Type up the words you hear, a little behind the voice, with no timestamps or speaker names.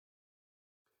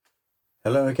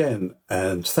Hello again,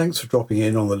 and thanks for dropping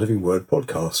in on the Living Word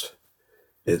podcast.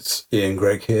 It's Ian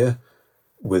Greig here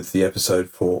with the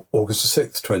episode for August the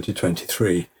 6th,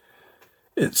 2023.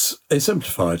 It's a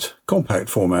simplified, compact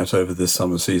format over this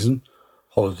summer season,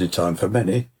 holiday time for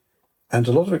many, and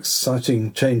a lot of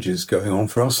exciting changes going on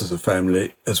for us as a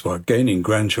family as we're gaining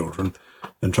grandchildren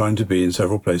and trying to be in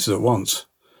several places at once.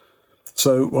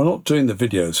 So we're not doing the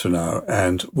videos for now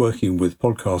and working with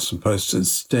podcasts and posts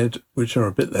instead, which are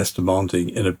a bit less demanding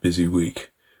in a busy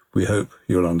week. We hope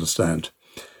you'll understand.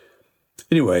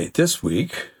 Anyway, this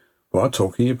week we're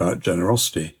talking about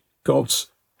generosity, God's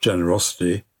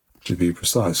generosity to be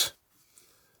precise.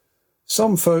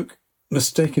 Some folk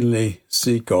mistakenly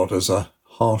see God as a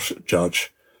harsh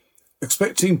judge,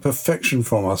 expecting perfection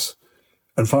from us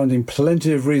and finding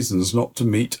plenty of reasons not to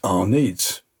meet our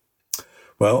needs.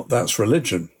 Well, that's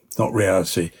religion, not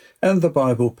reality, and the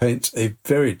Bible paints a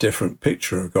very different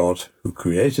picture of God who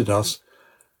created us,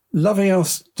 loving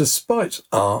us despite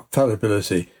our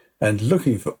fallibility and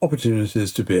looking for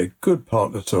opportunities to be a good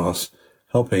partner to us,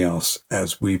 helping us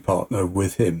as we partner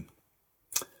with him.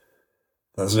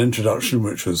 That's an introduction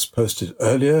which was posted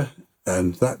earlier,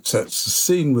 and that sets the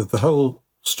scene with the whole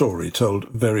story told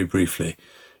very briefly.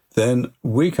 Then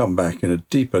we come back in a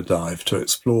deeper dive to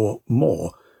explore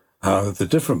more how the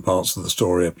different parts of the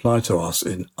story apply to us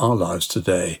in our lives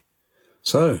today.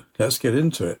 So, let's get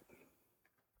into it.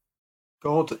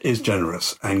 God is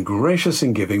generous and gracious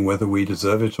in giving whether we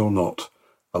deserve it or not.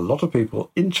 A lot of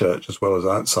people in church as well as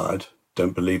outside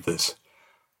don't believe this.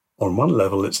 On one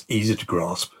level, it's easy to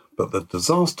grasp, but the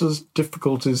disasters,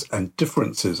 difficulties and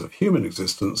differences of human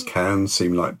existence can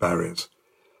seem like barriers.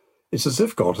 It's as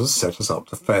if God has set us up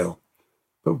to fail.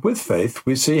 But with faith,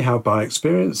 we see how by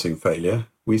experiencing failure,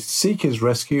 we seek his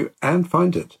rescue and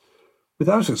find it.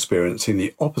 Without experiencing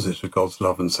the opposite of God's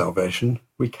love and salvation,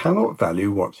 we cannot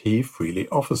value what he freely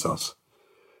offers us.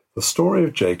 The story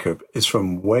of Jacob is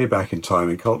from way back in time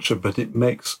and culture, but it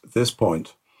makes this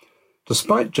point.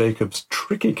 Despite Jacob's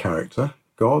tricky character,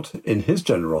 God, in his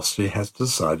generosity, has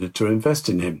decided to invest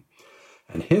in him.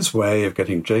 And his way of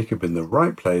getting Jacob in the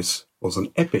right place was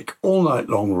an epic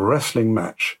all-night-long wrestling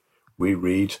match. We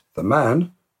read, the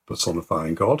man,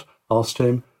 personifying God, asked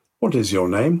him, "What is your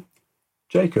name?"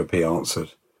 "Jacob," he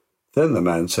answered. Then the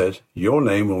man said, "Your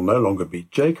name will no longer be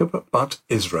Jacob, but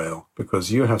Israel,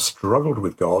 because you have struggled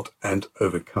with God and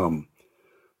overcome."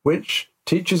 Which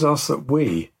teaches us that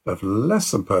we, of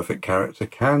less than perfect character,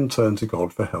 can turn to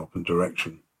God for help and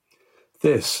direction.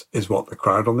 This is what the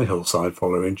crowd on the hillside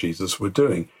following Jesus were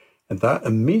doing, and that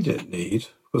immediate need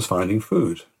was finding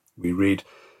food. We read,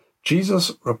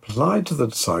 Jesus replied to the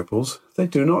disciples, "They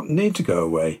do not need to go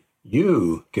away.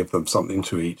 You give them something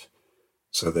to eat."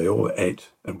 So they all ate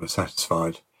and were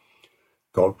satisfied.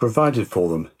 God provided for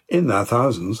them, in their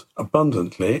thousands,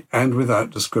 abundantly and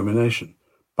without discrimination.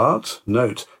 But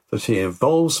note that he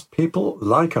involves people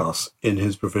like us in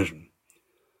his provision.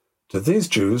 To these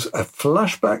Jews, a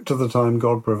flashback to the time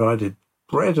God provided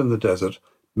bread in the desert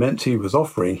meant he was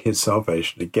offering his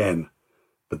salvation again.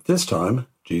 But this time,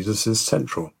 Jesus is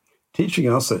central, teaching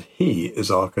us that he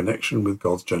is our connection with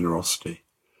God's generosity.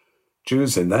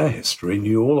 Jews in their history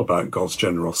knew all about God's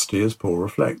generosity, as Paul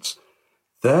reflects.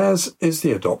 Theirs is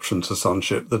the adoption to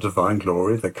sonship, the divine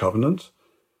glory, the covenant.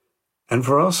 And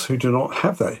for us who do not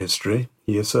have that history,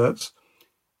 he asserts,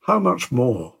 how much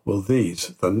more will these,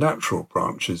 the natural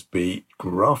branches, be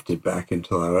grafted back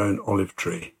into our own olive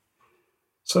tree?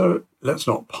 So let's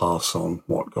not pass on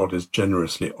what God is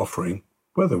generously offering,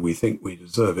 whether we think we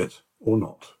deserve it or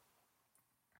not.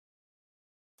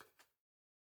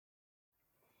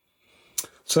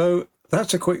 So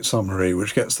that's a quick summary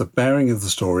which gets the bearing of the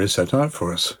story set out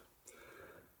for us.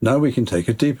 Now we can take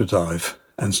a deeper dive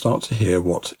and start to hear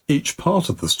what each part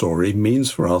of the story means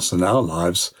for us in our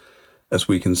lives as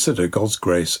we consider God's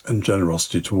grace and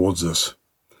generosity towards us.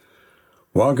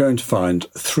 We're going to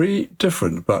find 3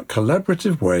 different but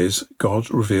collaborative ways God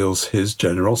reveals his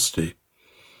generosity.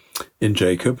 In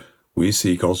Jacob, we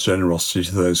see God's generosity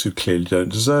to those who clearly don't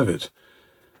deserve it.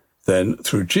 Then,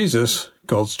 through Jesus,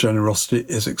 God's generosity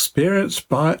is experienced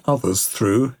by others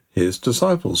through his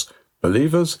disciples,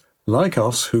 believers like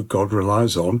us who God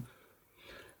relies on.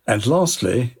 And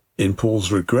lastly, in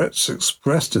Paul's regrets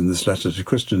expressed in this letter to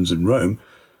Christians in Rome,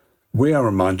 we are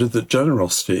reminded that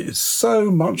generosity is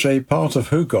so much a part of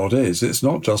who God is. It's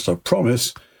not just a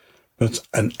promise, but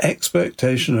an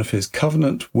expectation of his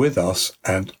covenant with us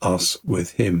and us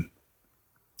with him.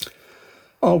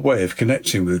 Our way of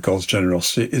connecting with God's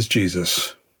generosity is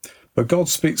Jesus. But God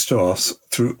speaks to us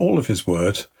through all of his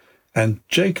word, and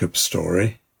Jacob's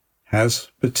story has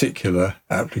particular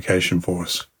application for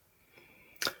us.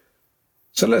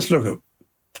 So let's look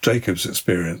at Jacob's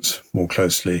experience more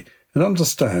closely and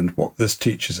understand what this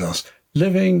teaches us,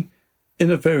 living in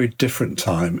a very different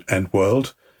time and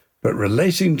world, but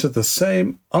relating to the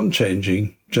same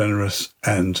unchanging, generous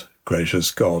and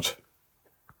gracious God.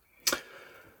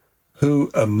 Who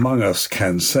among us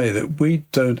can say that we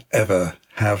don't ever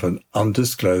have an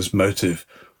undisclosed motive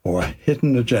or a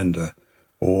hidden agenda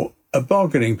or a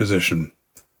bargaining position?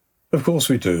 Of course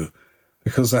we do,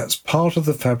 because that's part of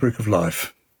the fabric of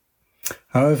life.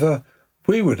 However,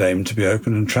 we would aim to be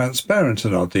open and transparent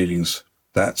in our dealings.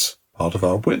 That's part of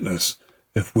our witness.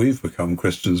 If we've become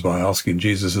Christians by asking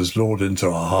Jesus as Lord into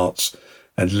our hearts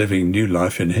and living new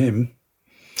life in him.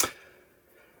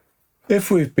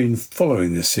 If we've been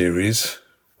following this series,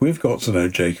 we've got to know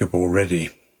Jacob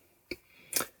already.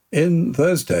 In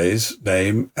those days,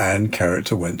 name and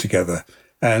character went together,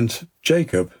 and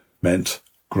Jacob meant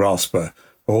grasper,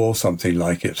 or something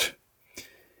like it.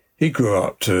 He grew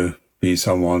up to be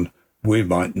someone we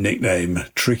might nickname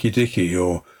Tricky Dicky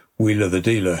or Wheeler the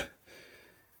Dealer.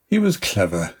 He was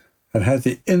clever and had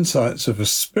the insights of a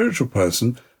spiritual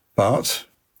person, but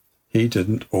he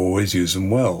didn't always use them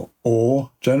well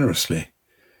or generously.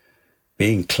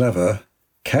 Being clever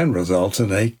can result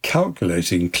in a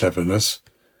calculating cleverness,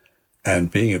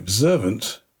 and being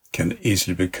observant can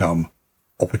easily become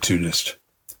opportunist.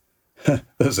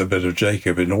 There's a bit of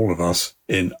Jacob in all of us,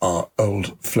 in our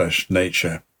old flesh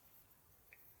nature.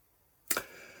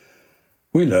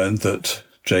 We learned that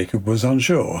Jacob was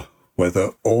unsure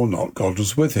whether or not God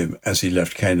was with him as he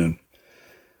left Canaan.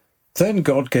 Then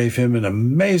God gave him an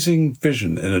amazing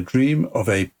vision in a dream of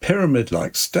a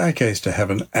pyramid-like staircase to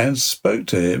heaven and spoke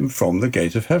to him from the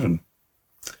gate of heaven.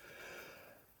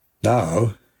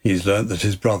 Now he's learnt that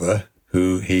his brother,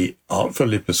 who he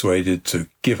artfully persuaded to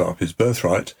give up his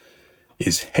birthright,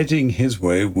 is heading his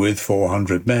way with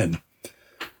 400 men.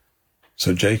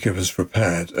 So Jacob has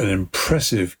prepared an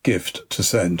impressive gift to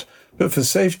send, but for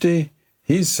safety,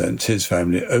 he's sent his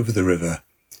family over the river,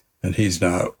 and he's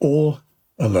now all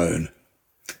alone.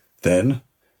 Then,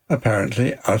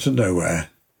 apparently out of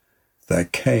nowhere, there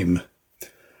came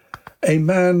a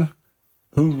man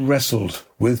who wrestled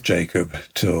with Jacob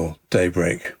till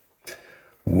daybreak.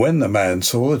 When the man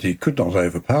saw that he could not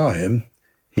overpower him,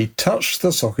 he touched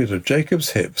the socket of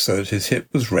Jacob's hip so that his hip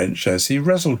was wrenched as he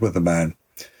wrestled with the man.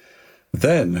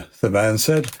 Then the man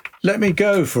said, "Let me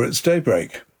go, for it's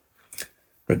daybreak."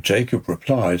 But Jacob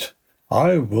replied,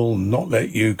 "I will not let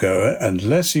you go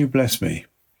unless you bless me."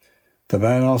 The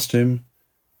man asked him,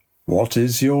 "What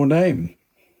is your name?"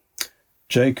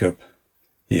 "Jacob,"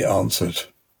 he answered.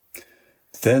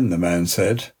 Then the man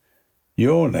said,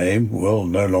 "Your name will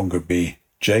no longer be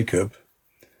Jacob,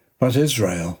 but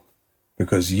Israel,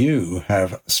 because you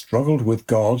have struggled with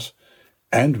God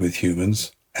and with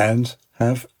humans and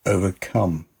have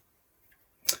overcome."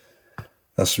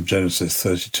 That's from Genesis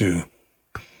 32.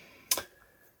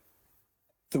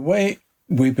 The way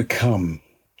we become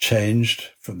changed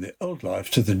from the old life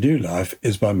to the new life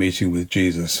is by meeting with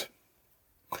Jesus.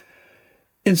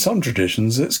 In some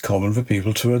traditions, it's common for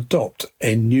people to adopt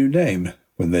a new name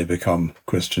when they become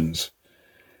Christians.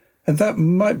 And that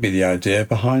might be the idea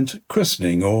behind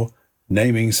christening or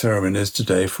naming ceremonies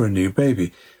today for a new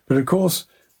baby. But of course,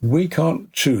 we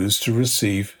can't choose to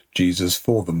receive Jesus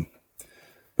for them.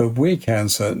 But we can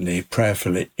certainly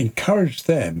prayerfully encourage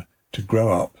them to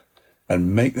grow up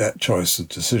and make that choice and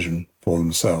decision for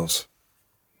themselves.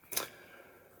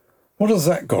 What has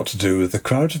that got to do with the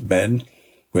crowd of men,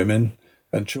 women,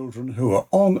 and children who are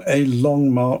on a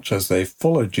long march as they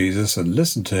follow Jesus and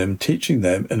listen to him teaching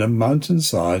them in a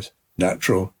mountainside,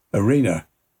 natural arena?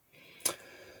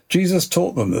 Jesus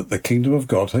taught them that the kingdom of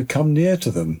God had come near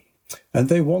to them, and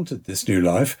they wanted this new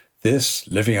life, this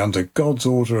living under God's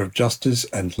order of justice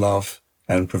and love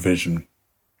and provision.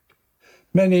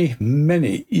 Many,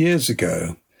 many years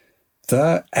ago,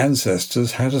 their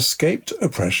ancestors had escaped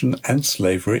oppression and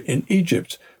slavery in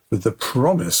Egypt with the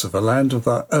promise of a land of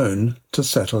their own to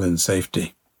settle in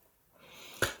safety.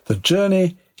 The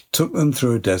journey took them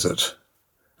through a desert,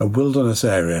 a wilderness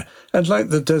area, and like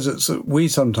the deserts that we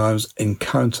sometimes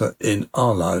encounter in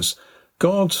our lives,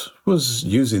 God was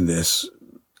using this,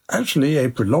 actually a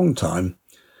prolonged time,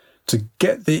 to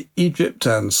get the Egypt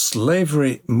and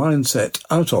slavery mindset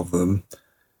out of them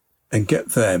and get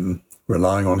them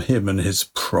relying on him and his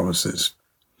promises.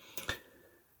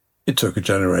 It took a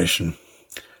generation,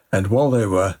 and while they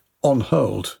were on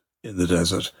hold in the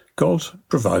desert, God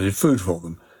provided food for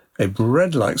them, a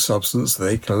bread-like substance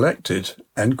they collected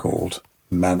and called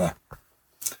manna.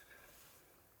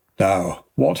 Now,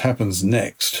 what happens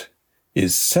next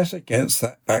is set against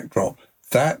that backdrop.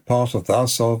 that part of our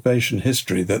salvation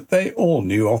history that they all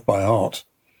knew off by heart.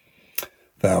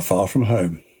 They are far from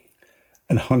home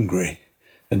and hungry,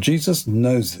 and Jesus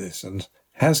knows this and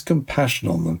has compassion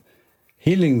on them,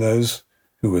 healing those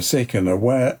who were sick and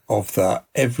aware of their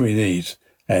every need.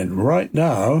 And right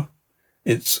now,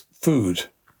 it's food.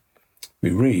 We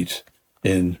read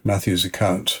in Matthew's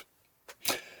account.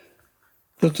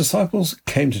 The disciples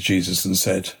came to Jesus and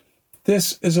said,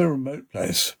 "This is a remote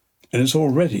place, and it's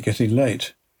already getting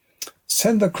late.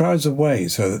 Send the crowds away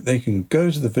so that they can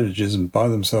go to the villages and buy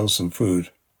themselves some food."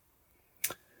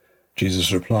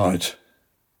 Jesus replied,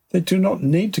 "They do not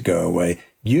need to go away.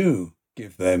 You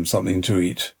give them something to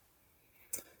eat."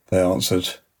 They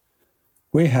answered,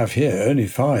 "We have here only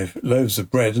 5 loaves of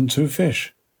bread and 2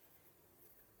 fish."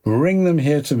 "Bring them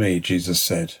here to me," Jesus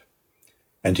said.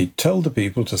 And he told the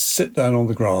people to sit down on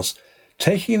the grass.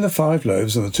 Taking the 5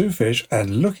 loaves and the 2 fish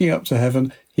and looking up to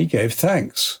heaven, he gave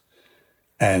thanks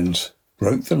and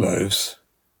broke the loaves.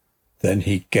 Then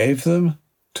he gave them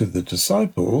to the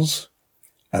disciples,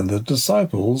 and the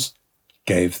disciples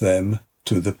gave them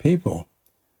to the people.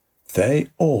 They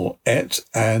all ate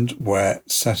and were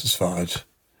satisfied.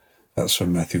 That's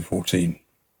from Matthew 14.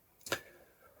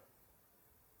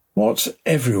 What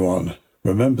everyone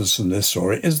remembers from this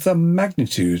story is the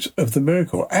magnitude of the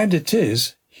miracle, and it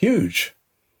is huge.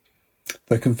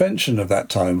 The convention of that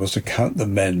time was to count the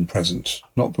men present,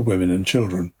 not the women and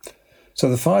children. So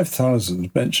the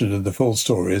 5,000 mentioned in the full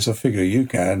story is a figure you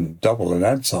can double and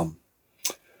add some.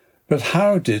 But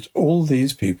how did all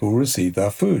these people receive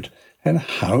their food, and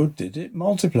how did it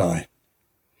multiply?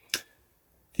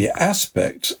 The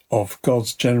aspect of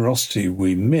God's generosity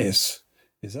we miss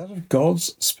is that of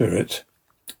God's Spirit,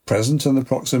 present in the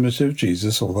proximity of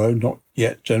Jesus, although not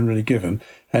yet generally given,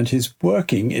 and his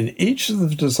working in each of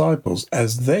the disciples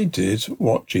as they did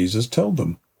what Jesus told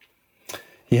them.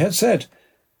 He had said,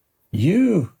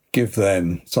 "You give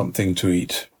them something to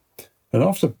eat." And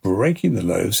after breaking the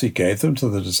loaves, he gave them to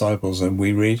the disciples, and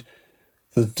we read,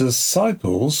 "The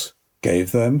disciples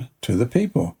gave them to the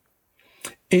people."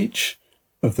 Each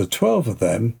of the 12 of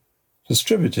them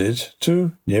distributed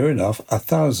to near enough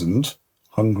 1,000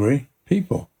 hungry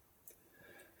people.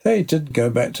 They didn't go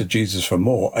back to Jesus for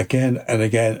more again and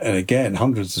again and again,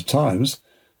 hundreds of times.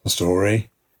 The story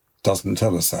doesn't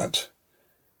tell us that.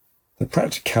 The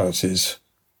practicalities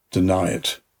deny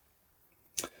it.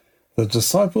 The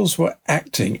disciples were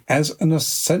acting as an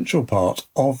essential part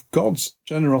of God's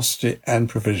generosity and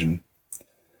provision.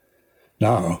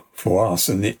 Now, for us,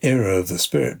 in the era of the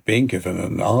Spirit being given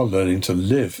and our learning to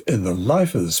live in the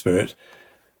life of the Spirit,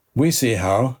 we see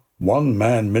how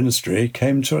one-man ministry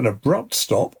came to an abrupt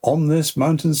stop on this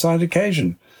mountainside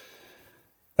occasion.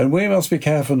 And we must be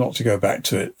careful not to go back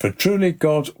to it, for truly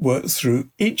God works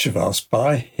through each of us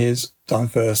by his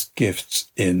diverse gifts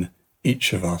in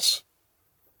each of us.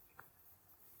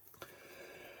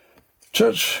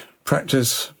 Church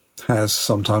practice has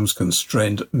sometimes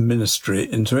constrained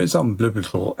ministry into its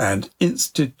unbiblical and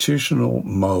institutional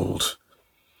mould.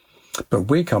 But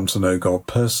we come to know God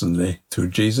personally through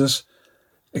Jesus,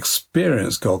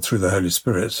 experience God through the Holy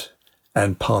Spirit,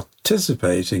 and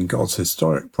participate in God's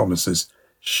historic promises,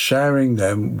 sharing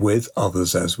them with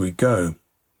others as we go.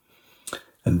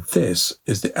 And this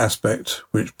is the aspect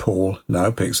which Paul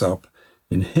now picks up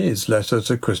in his letter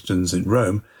to Christians in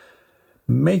Rome,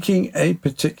 making a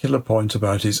particular point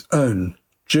about his own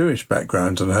Jewish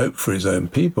background and hope for his own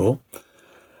people,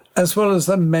 as well as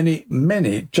the many,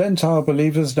 many Gentile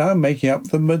believers now making up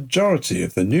the majority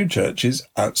of the new churches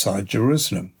outside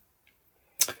Jerusalem.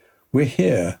 We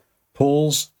hear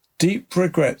Paul's deep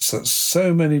regrets that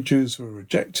so many Jews were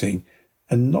rejecting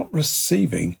and not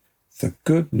receiving the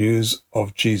good news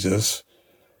of Jesus,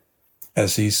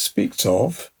 as he speaks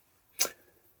of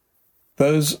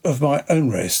those of my own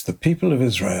race, the people of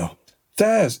Israel.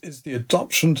 Theirs is the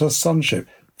adoption to sonship.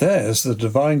 Theirs the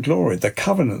divine glory, the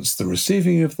covenants, the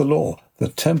receiving of the law, the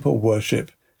temple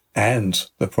worship, and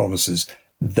the promises.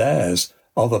 Theirs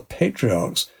are the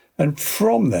patriarchs, and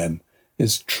from them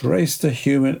is traced the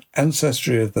human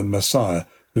ancestry of the Messiah,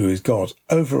 who is God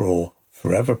over all,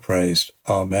 forever praised.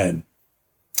 Amen.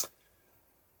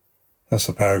 That's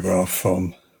a paragraph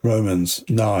from Romans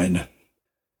 9.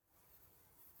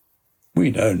 We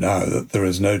know now that there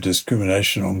is no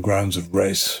discrimination on grounds of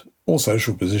race or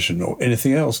social position or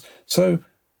anything else. So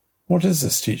what is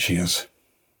this teaching us?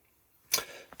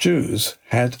 Jews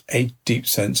had a deep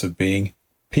sense of being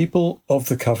people of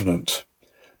the covenant,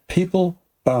 people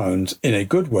bound in a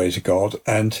good way to God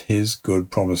and his good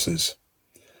promises.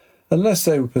 Unless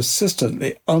they were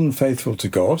persistently unfaithful to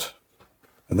God,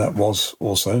 and that was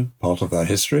also part of their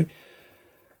history,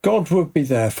 God would be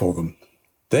there for them.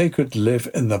 they could live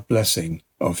in the blessing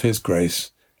of his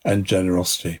grace and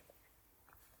generosity.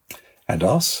 And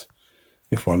us,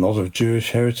 if we're not of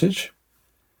Jewish heritage?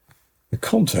 The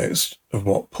context of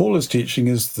what Paul is teaching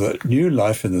is the new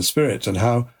life in the Spirit and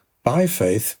how, by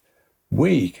faith,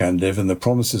 we can live in the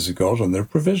promises of God and the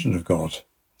provision of God.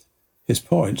 His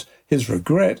point, his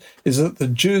regret, is that the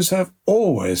Jews have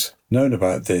always known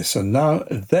about this, and now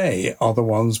they are the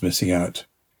ones missing out.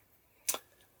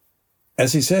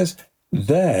 As he says,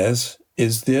 theirs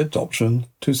is the adoption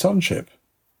to sonship.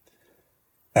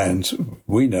 And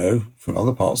we know from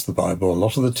other parts of the Bible, a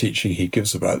lot of the teaching he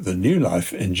gives about the new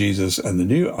life in Jesus and the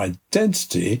new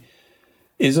identity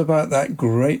is about that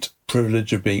great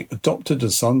privilege of being adopted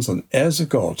as sons and heirs of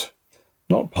God,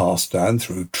 not passed down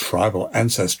through tribal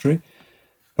ancestry,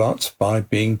 but by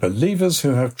being believers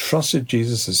who have trusted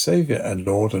Jesus as Saviour and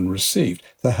Lord and received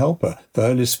the Helper, the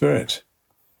Holy Spirit.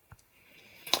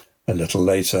 A little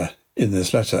later in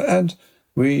this letter, and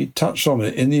we touched on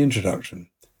it in the introduction,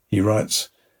 he writes,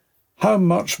 "How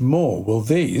much more will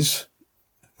these,"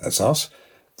 that's us,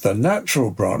 "the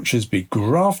natural branches be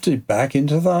grafted back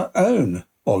into their own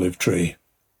olive tree?"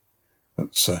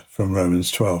 That's from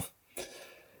Romans 12.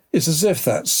 It's as if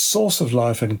that source of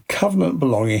life and covenant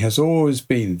belonging has always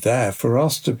been there for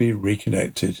us to be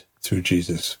reconnected through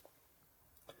Jesus.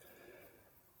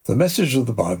 The message of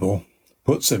the Bible,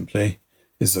 put simply,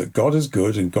 is that God is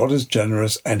good and God is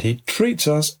generous, and he treats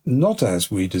us not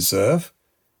as we deserve,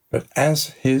 but as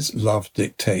his love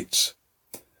dictates.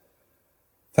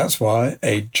 That's why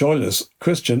a joyless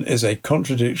Christian is a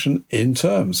contradiction in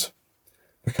terms.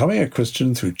 Becoming a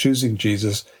Christian through choosing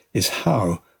Jesus is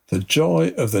how the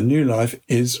joy of the new life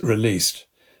is released.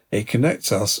 It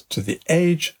connects us to the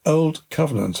age-old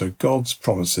covenant of God's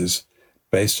promises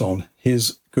based on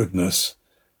his goodness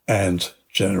and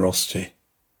generosity.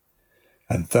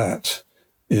 And that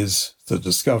is the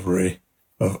discovery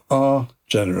of our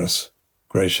generous,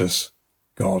 gracious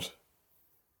God.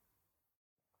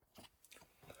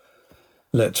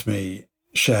 Let me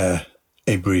share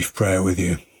a brief prayer with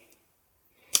you.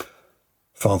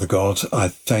 Father God, I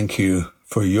thank you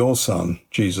for your Son,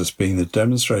 Jesus, being the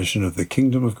demonstration of the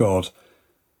kingdom of God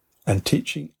and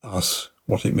teaching us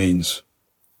what it means.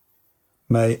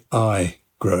 May I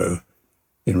grow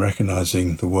in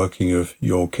recognizing the working of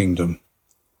your kingdom.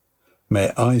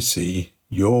 May I see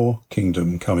your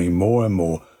kingdom coming more and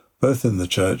more, both in the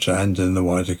church and in the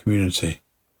wider community.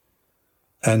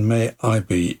 And may I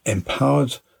be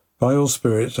empowered by your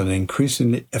Spirit and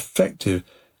increasingly effective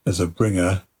as a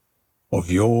bringer of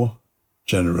your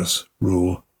generous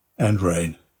rule and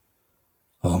reign.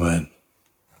 Amen.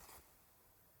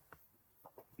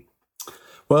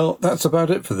 Well, that's about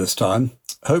it for this time.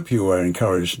 Hope you were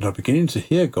encouraged and are beginning to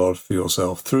hear God for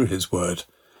yourself through his word.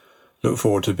 Look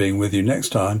forward to being with you next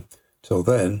time. Till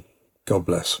then, God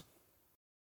bless.